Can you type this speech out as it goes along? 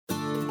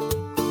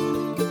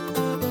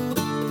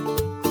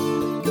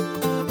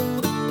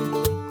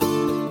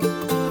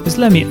This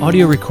let me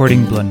audio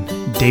recording blun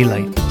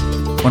daylight.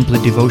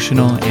 Wanpela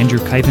devotional Andrew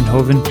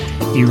Kuyvenhoven,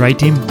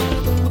 raitim,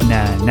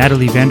 na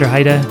Natalie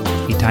Vanderheide,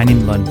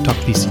 tainim lun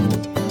pisim.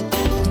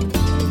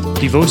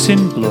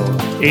 Devotion blo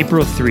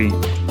April 3.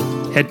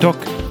 Hetok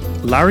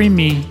Larim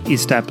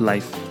Stap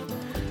Laip.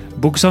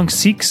 Buk Song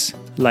 6,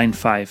 line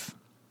 5.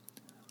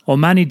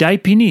 Olmani dai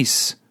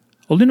pinis,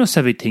 olino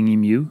save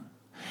tingim you.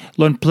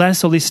 Lun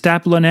ples oli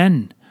stap lun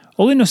en,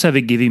 olino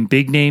save givim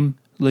biknem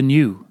lun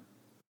you.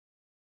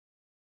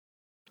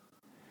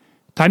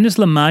 Taim this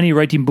lamani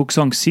raitim Buk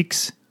Song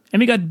 6, and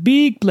we got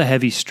bikpela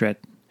hevi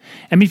stret,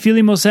 and we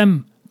feeling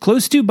Olsem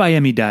klostu by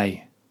emi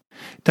dai.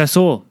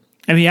 Tasol,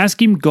 and we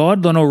askim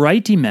God lun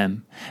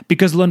oraitim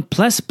because lun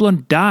ples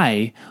blun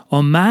dai,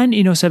 o man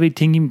ino save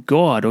tingim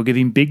God or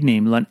givim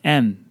biknem lun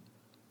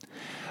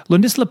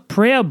Lun this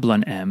prea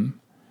blun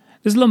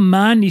this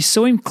man is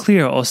soim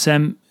clear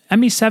Olsem,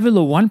 and we save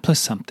lo wanpela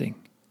something.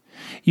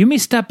 Yumi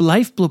Stap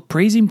Laip blo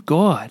presim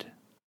God.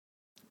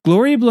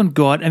 Glori blun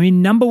God, and we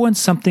nambawan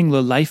something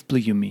lo life blo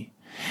Yumi.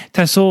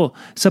 Tasol,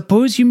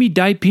 suppose Yumi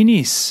die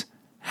pinis.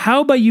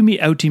 How about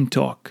Yumi outim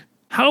talk?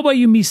 How about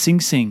Yumi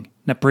sing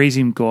na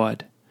presim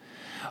God?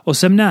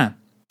 Olsem na,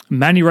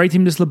 mani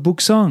raitim this Buk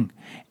Song,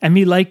 and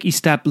me like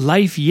Stap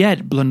Laip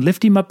yet blun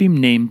lift him up him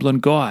name blun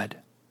God.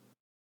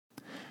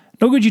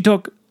 No good you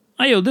talk,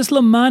 ayo, this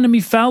man and me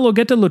foul or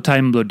get a lo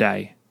Taim blo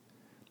die.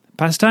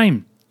 Past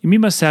time, Yumi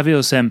must save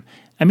Olsem,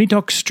 and me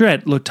talk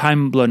stret lo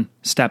Taim blun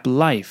Stap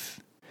Laip.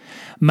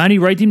 Mani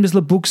raitim this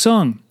Buk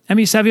Song, and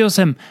me save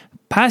Olsem,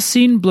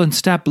 pasin blun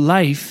Stap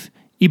Laip,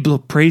 blo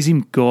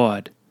presim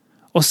God.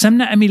 Olsem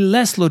na and me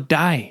less lo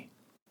die.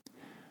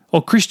 O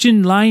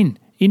Christian line,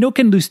 no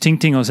can lose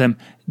tingting Olsem,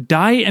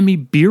 die and me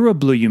bira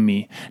blo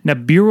Yumi, na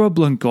bira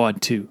blun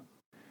God too.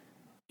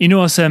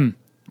 Olsem,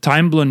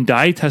 Taim blun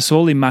die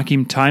Tasol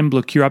makim Taim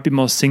blo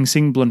kirapimo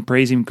sing blun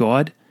presim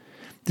God.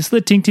 This le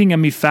tingting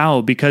and me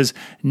foul because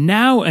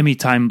now and me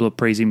Taim blo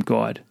presim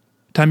God.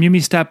 Taim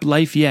Yumi Stap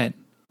Laip yet.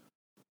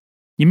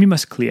 Yumi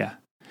must klia.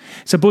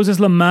 Suppose as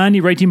man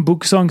raitim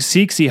Buk Song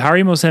 6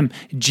 harim Olsem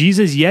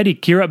Jesus yet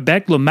kira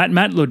back lo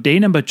mat lo day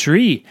number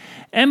 3.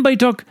 And by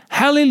talk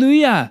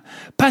hallelujah.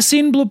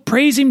 Pasin blo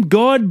presim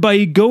God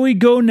by go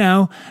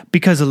now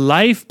because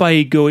life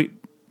by go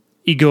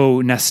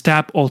na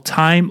stap all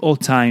time.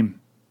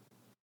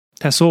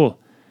 Tasol,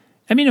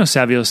 emi no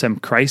save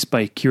Olsem Christ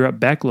by kira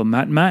back lo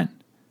mat.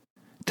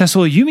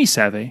 Tasol Yumi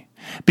save,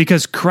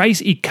 because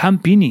Christ kam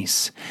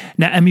pinis,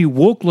 na emi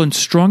wok lon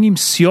strongim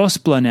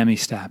sios blan emi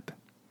stap.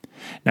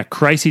 Na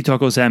Christ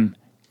talk Olsem,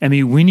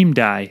 emi winim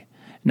die,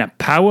 na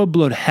power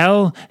blood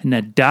hell,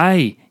 na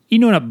die,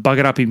 na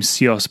bagarapim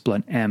sios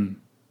blan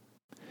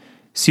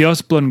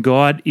Sios blan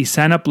God,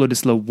 sanap lo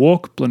dis la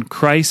wok blan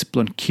Christ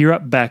blan kira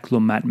back lo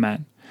mat.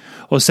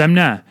 Olsem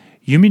na,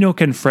 Yumi no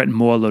can fret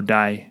more lo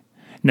die.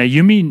 Na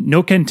Yumi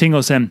no can ting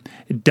Olsem,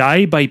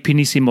 die by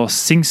pinisimo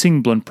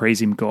sing blun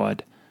presim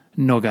God.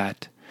 No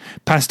gat.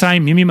 Past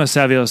time Yumi must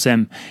save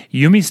Olsem,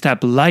 Yumi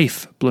Stap Laip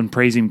blun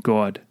presim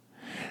God.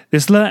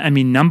 This la and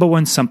me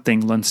nambawan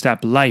something lun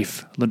Stap Laip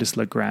lo dis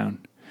la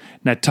ground.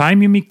 Na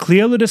time Yumi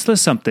clear lo dis la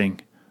something.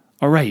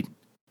 Alright,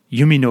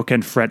 Yumi no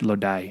can fret lo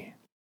die.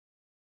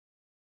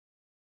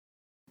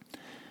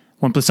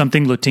 Wanpela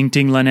something lo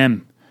tingting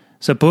lun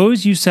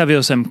Suppose you save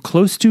Olsem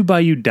klostu by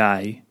you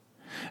die.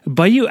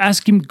 By you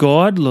askim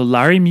God lo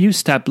Larim you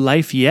Stap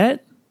Laip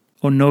yet?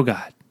 Or no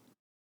God?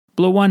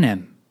 Blo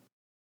 1